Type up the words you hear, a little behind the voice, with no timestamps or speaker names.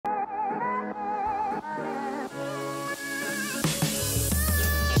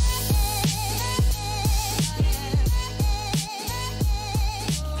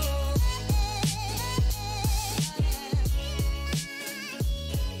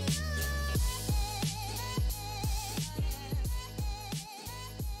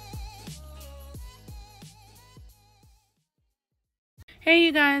Hey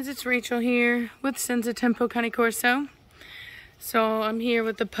you guys, it's Rachel here with Senza Cane Corso. So I'm here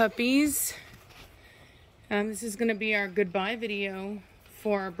with the puppies. This is going to be our goodbye video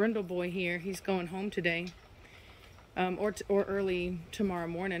for our brindle boy here. He's going home today, or early tomorrow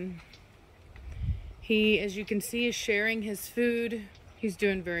morning. He, as you can see, is sharing his food. He's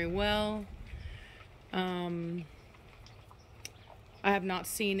doing very well. I have not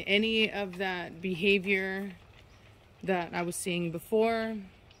seen any of that behavior that I was seeing before.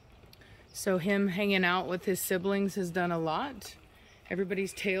 So him hanging out with his siblings has done a lot.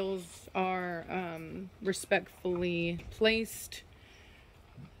 Everybody's tails are respectfully placed.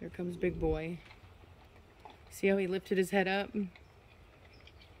 There comes big boy. See how he lifted his head up?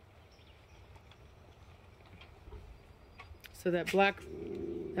 So that black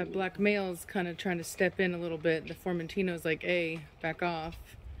male's kind of trying to step in a little bit. The Formentino's like, hey, back off.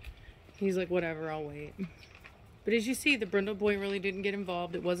 He's like, whatever, I'll wait. But as you see, the brindle boy really didn't get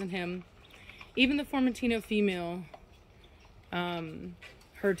involved. It wasn't him. Even the Formentino female,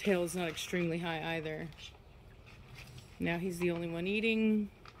 her tail is not extremely high either. Now he's the only one eating.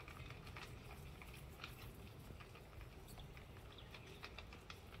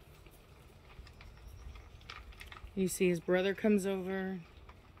 You see his brother comes over.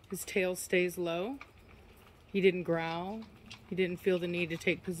 His tail stays low. He didn't growl. He didn't feel the need to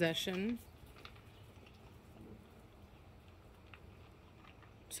take possession.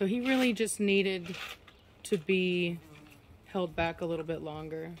 So he really just needed to be held back a little bit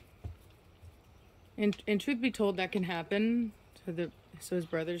longer. And truth be told, that can happen. So his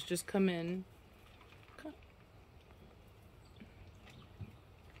brothers just come in.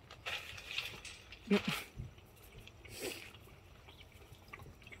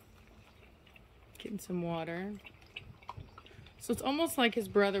 Getting some water. So it's almost like his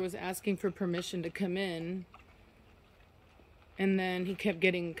brother was asking for permission to come in. And then he kept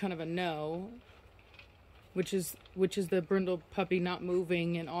getting kind of a no, which is the brindle puppy not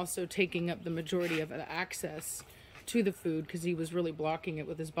moving and also taking up the majority of the access to the food because he was really blocking it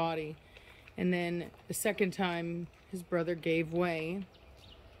with his body. And then the second time, his brother gave way.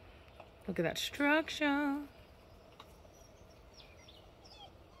 Look at that structure.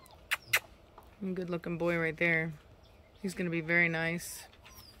 Good looking boy right there. He's gonna be very nice.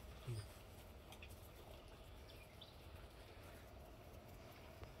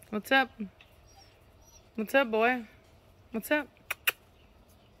 What's up? What's up, boy? What's up?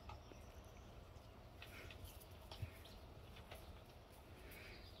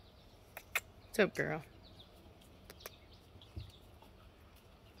 What's up, girl?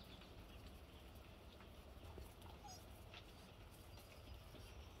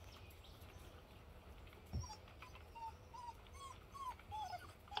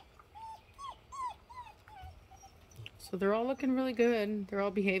 So they're all looking really good. They're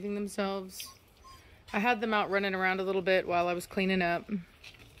all behaving themselves. I had them out running around a little bit while I was cleaning up.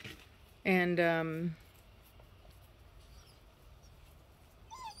 And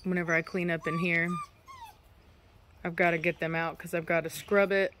whenever I clean up in here, I've got to get them out because I've got to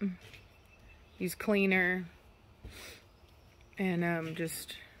scrub it, use cleaner, and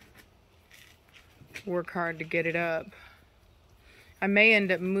just work hard to get it up. I may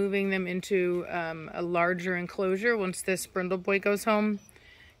end up moving them into a larger enclosure once this brindle boy goes home,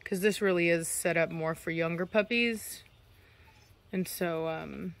 because this really is set up more for younger puppies. And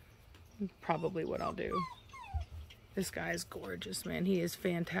so probably what I'll do. This guy is gorgeous, man. He is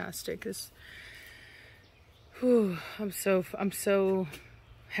fantastic. I'm so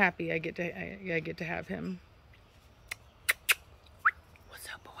happy I get to have him. What's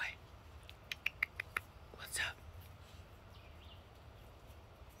up, boy? What's up?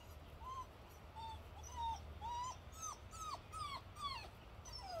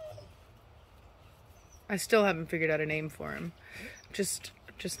 I still haven't figured out a name for him. Just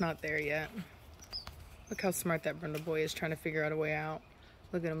not there yet. Look how smart that brindle boy is trying to figure out a way out.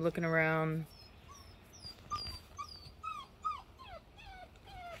 Look at him looking around.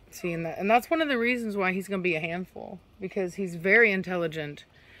 Seeing that. And that's one of the reasons why he's going to be a handful. Because he's very intelligent.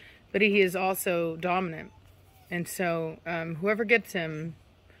 But he is also dominant. And so whoever gets him,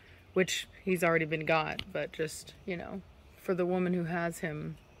 which he's already been got, but just, you know, for the woman who has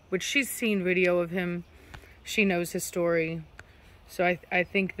him, which she's seen video of him, she knows his story. So I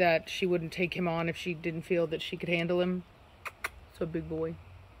think that she wouldn't take him on if she didn't feel that she could handle him. So big boy.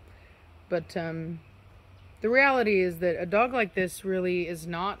 But the reality is that a dog like this really is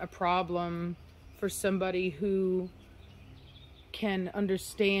not a problem for somebody who can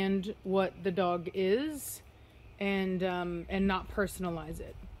understand what the dog is and not personalize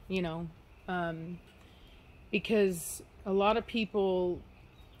it, you know. Because a lot of people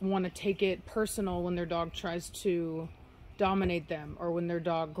want to take it personal when their dog tries to dominate them, or when their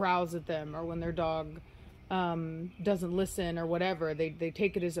dog growls at them, or when their dog doesn't listen, or whatever. They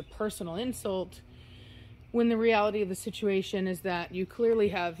take it as a personal insult, when the reality of the situation is that you clearly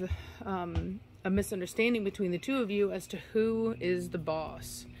have a misunderstanding between the two of you as to who is the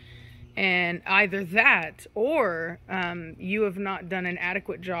boss. And either that, or you have not done an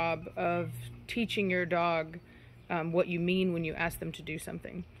adequate job of teaching your dog what you mean when you ask them to do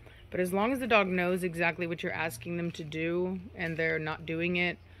something. But as long as the dog knows exactly what you're asking them to do, and they're not doing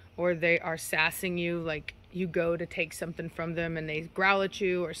it, or they are sassing you, like you go to take something from them and they growl at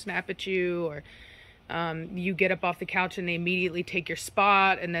you or snap at you, or you get up off the couch and they immediately take your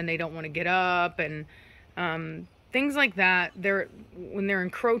spot and then they don't want to get up, and things like that. When they're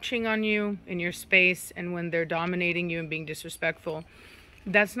encroaching on you in your space, and when they're dominating you and being disrespectful,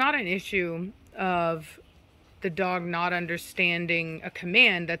 that's not an issue of the dog not understanding a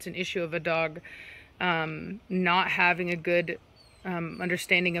command. That's an issue of a dog not having a good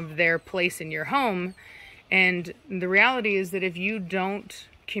understanding of their place in your home. And the reality is that if you don't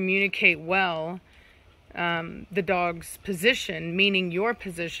communicate well the dog's position, meaning your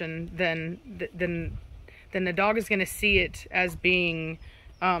position, then the dog is going to see it as being,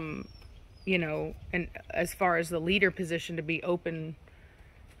 you know, and as far as the leader position, to be open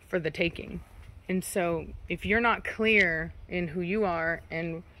for the taking. And so if you're not clear in who you are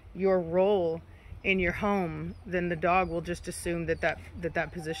and your role in your home, then the dog will just assume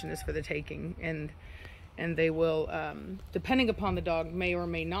that position is for the taking, and they will, depending upon the dog, may or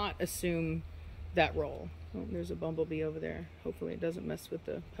may not assume that role. Oh, there's a bumblebee over there. Hopefully it doesn't mess with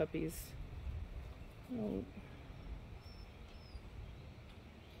the puppies. Oh.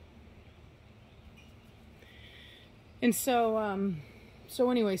 And so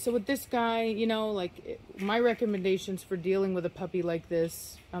anyway, so with this guy, you know, like, my recommendations for dealing with a puppy like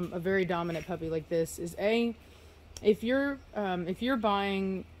this, a very dominant puppy like this, is if you're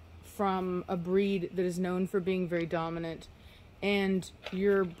buying from a breed that is known for being very dominant, and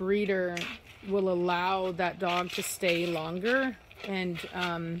your breeder will allow that dog to stay longer and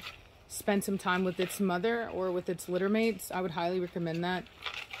spend some time with its mother or with its litter mates, I would highly recommend that,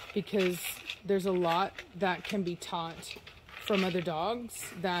 because there's a lot that can be taught from other dogs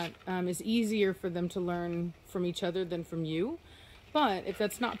that is easier for them to learn from each other than from you. But if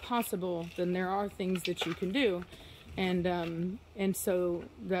that's not possible, then there are things that you can do, and so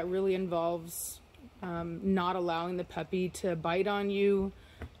that really involves not allowing the puppy to bite on you,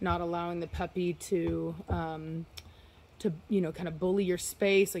 not allowing the puppy to you know, kind of bully your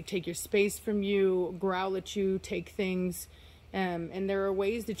space, like take your space from you, growl at you, take things, and there are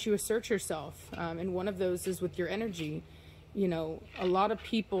ways that you assert yourself, and one of those is with your energy. You know, a lot of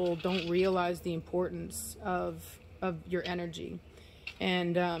people don't realize the importance of your energy,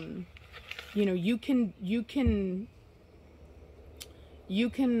 and you know, you can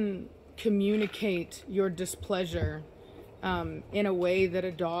communicate your displeasure in a way that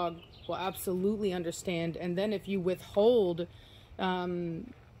a dog will absolutely understand. And then if you withhold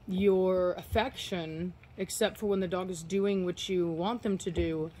your affection, except for when the dog is doing what you want them to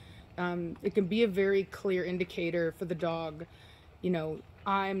do, it can be a very clear indicator for the dog, you know,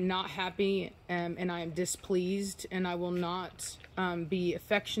 I'm not happy and I am displeased, and I will not be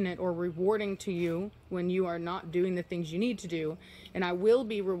affectionate or rewarding to you when you are not doing the things you need to do, and I will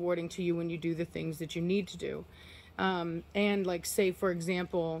be rewarding to you when you do the things that you need to do. And like, say for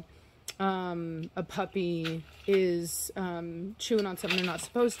example, a puppy is chewing on something they're not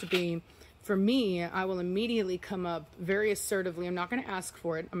supposed to be. For me, I will immediately come up very assertively. I'm not going to ask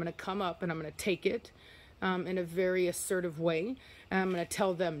for it. I'm going to come up and I'm going to take it in a very assertive way. And I'm going to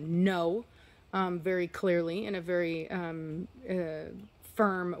tell them no very clearly, in a very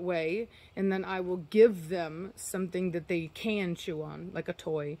firm way. And then I will give them something that they can chew on, like a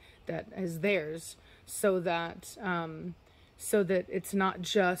toy that is theirs, so that it's not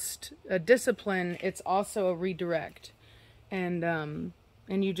just a discipline, it's also a redirect. And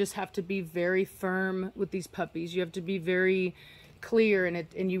you just have to be very firm with these puppies. You have to be very clear,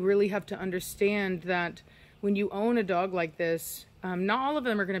 and you really have to understand that when you own a dog like this, not all of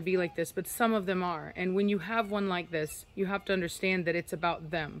them are going to be like this, but some of them are. And when you have one like this, you have to understand that it's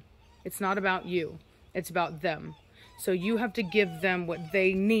about them. It's not about you. It's about them. So you have to give them what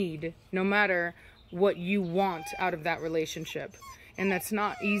they need, no matter what you want out of that relationship. And that's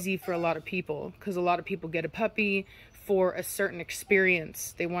not easy for a lot of people, because a lot of people get a puppy for a certain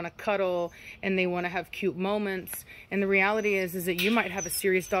experience. They want to cuddle and they want to have cute moments. And the reality is that you might have a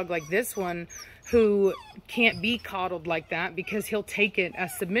serious dog like this one who can't be coddled like that, because he'll take it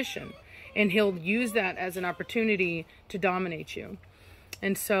as submission. and he'll use that as an opportunity to dominate you.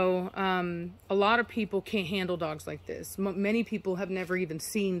 And so a lot of people can't handle dogs like this. Many people have never even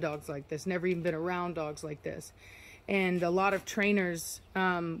seen dogs like this, never even been around dogs like this. And a lot of trainers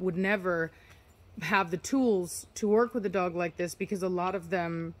would never have the tools to work with a dog like this, because a lot of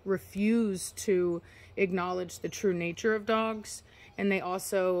them refuse to acknowledge the true nature of dogs. And they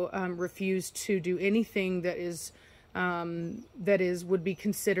also refuse to do anything that would be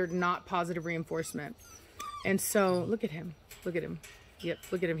considered not positive reinforcement. And so look at him. Look at him. Yep,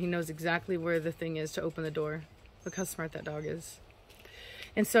 look at him. He knows exactly where the thing is to open the door. Look how smart that dog is.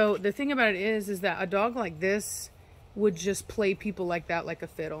 And so the thing about it is that a dog like this would just play people like that like a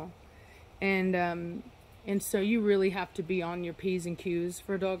fiddle. And so you really have to be on your P's and Q's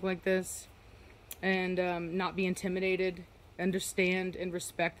for a dog like this, and not be intimidated, understand and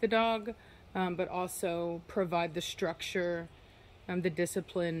respect the dog, but also provide the structure, the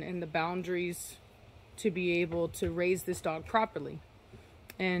discipline and the boundaries to be able to raise this dog properly.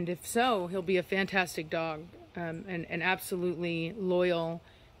 And if so, he'll be a fantastic dog, an absolutely loyal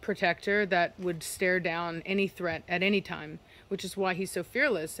protector that would stare down any threat at any time, which is why he's so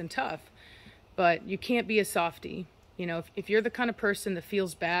fearless and tough. But you can't be a softie. You know, if you're the kind of person that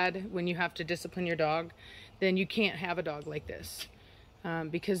feels bad when you have to discipline your dog, then you can't have a dog like this,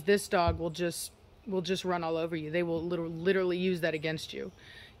 because this dog will just run all over you. They will literally use that against you.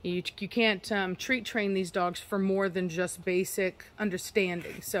 You can't train these dogs for more than just basic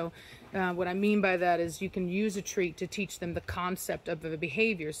understanding. So what I mean by that is you can use a treat to teach them the concept of the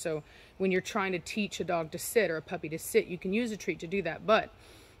behavior. So when you're trying to teach a dog to sit or a puppy to sit, you can use a treat to do that. But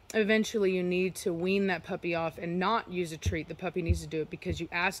eventually you need to wean that puppy off and not use a treat. The puppy needs to do it because you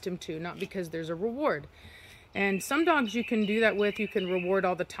asked him to, not because there's a reward. And some dogs you can do that with. You can reward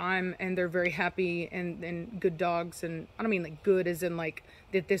all the time, and they're very happy and good dogs. And I don't mean like good as in like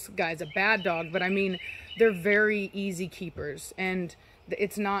that this guy's a bad dog, but I mean they're very easy keepers and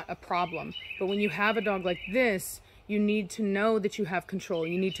it's not a problem. But when you have a dog like this, you need to know that you have control.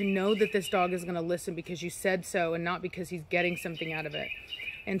 You need to know that this dog is going to listen because you said so and not because he's getting something out of it.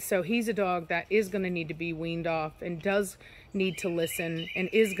 And so he's a dog that is going to need to be weaned off and does need to listen and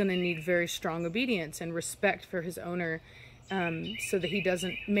is going to need very strong obedience and respect for his owner, so that he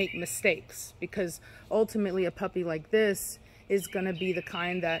doesn't make mistakes. Because ultimately a puppy like this is going to be the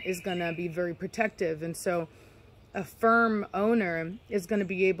kind that is going to be very protective. And so a firm owner is going to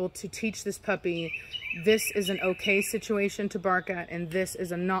be able to teach this puppy, this is an okay situation to bark at and this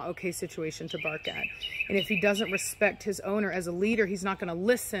is a not okay situation to bark at. And if he doesn't respect his owner as a leader, he's not going to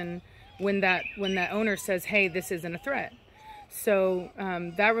listen when that owner says, hey, this isn't a threat. So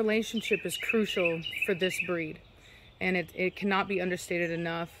that relationship is crucial for this breed, and it cannot be understated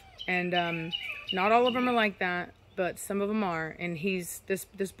enough. And not all of them are like that, but some of them are, and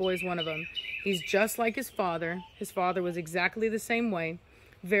this boy is one of them. He's just like his father. His father was exactly the same way.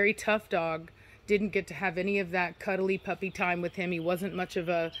 Very tough dog. Didn't get to have any of that cuddly puppy time with him. He wasn't much of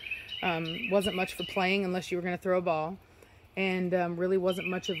a wasn't much for playing unless you were going to throw a ball, and really wasn't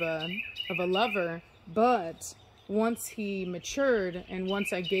much of a lover. But once he matured and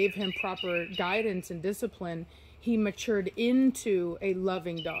once I gave him proper guidance and discipline, he matured into a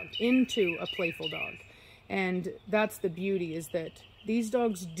loving dog, into a playful dog. And that's the beauty, is that these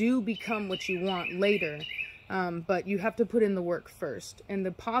dogs do become what you want later, but you have to put in the work first. And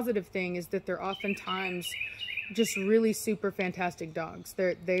the positive thing is that they're oftentimes just really super fantastic dogs.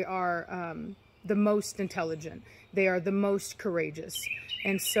 They are the most intelligent. They are the most courageous.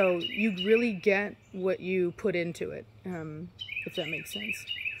 And so you really get what you put into it, if that makes sense.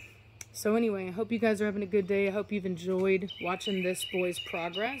 So anyway, I hope you guys are having a good day. I hope you've enjoyed watching this boy's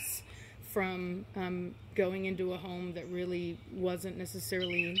progress from going into a home that really wasn't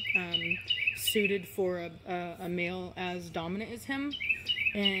necessarily suited for a male as dominant as him,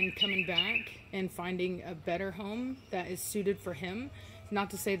 and coming back and finding a better home that is suited for him. Not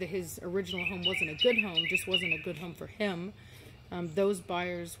to say that his original home wasn't a good home, just wasn't a good home for him. Those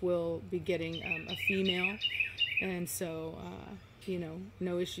buyers will be getting a female, and so you know,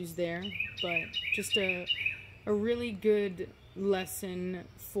 no issues there. But just a really good lesson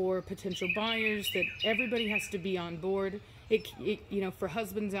for potential buyers, that everybody has to be on board. You know, for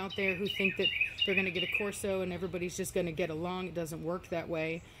husbands out there who think that they're going to get a Corso and everybody's just going to get along, it doesn't work that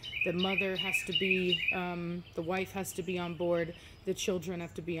way. The mother has to be, the wife has to be on board, the children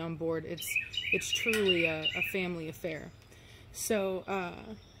have to be on board. It's truly a family affair. So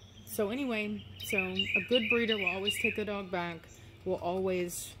anyway, a good breeder will always take a dog back, will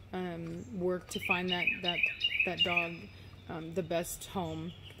always work to find that dog the best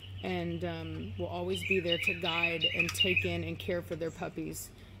home, and will always be there to guide and take in and care for their puppies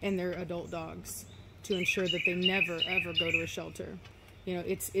and their adult dogs to ensure that they never ever go to a shelter. You know,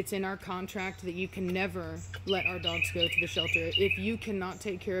 it's in our contract that you can never let our dogs go to the shelter. If you cannot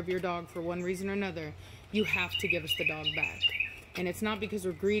take care of your dog for one reason or another, you have to give us the dog back. And it's not because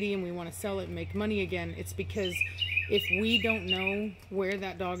we're greedy and we want to sell it and make money again. It's because if we don't know where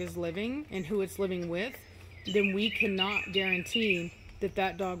that dog is living and who it's living with, then we cannot guarantee that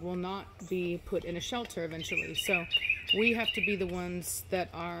that dog will not be put in a shelter eventually. So we have to be the ones that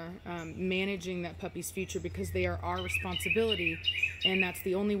are managing that puppy's future, because they are our responsibility, and that's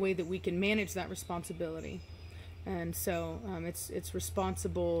the only way that we can manage that responsibility. And so it's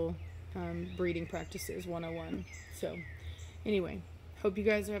responsible breeding practices 101. So anyway, hope you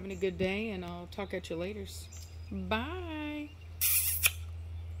guys are having a good day, and I'll talk at you later. Bye.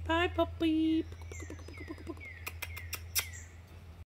 Bye, puppy.